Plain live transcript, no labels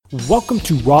Welcome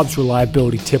to Rob's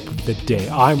Reliability Tip of the Day.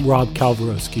 I'm Rob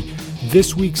Kalwarowski.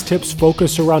 This week's tips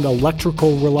focus around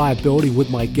electrical reliability with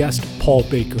my guest, Paul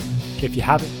Baker. If you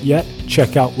haven't yet,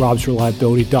 check out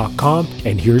robsreliability.com,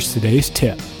 and here's today's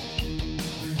tip.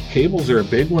 Cables are a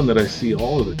big one that I see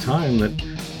all of the time, that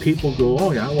people go,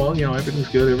 oh yeah, well, everything's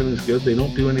good. They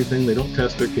don't do anything. They don't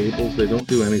test their cables. They don't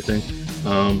do anything.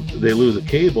 They lose a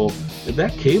cable.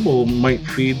 That cable might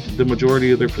feed the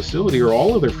majority of their facility, or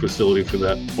all of their facility for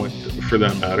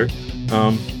that matter.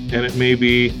 And it may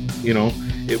be,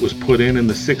 it was put in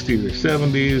the 60s or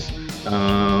 70s.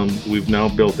 We've now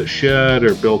built a shed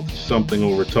or built something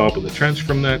over top of the trench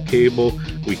from that cable.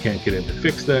 We can't get in to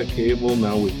fix that cable.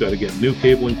 Now we've got to get new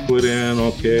cabling put in.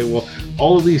 Okay, well,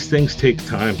 all of these things take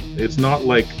time. It's not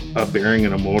like a bearing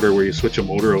in a motor where you switch a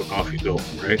motor out and off you go,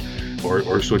 right?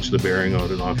 Or switch the bearing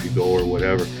out and off you go, or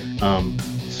whatever.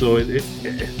 So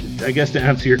I guess to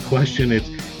answer your question, it's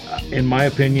in my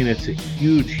opinion, it's a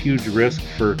huge risk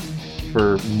for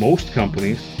most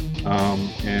companies,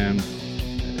 and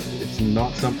it's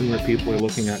not something that people are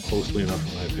looking at closely enough,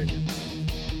 in my opinion.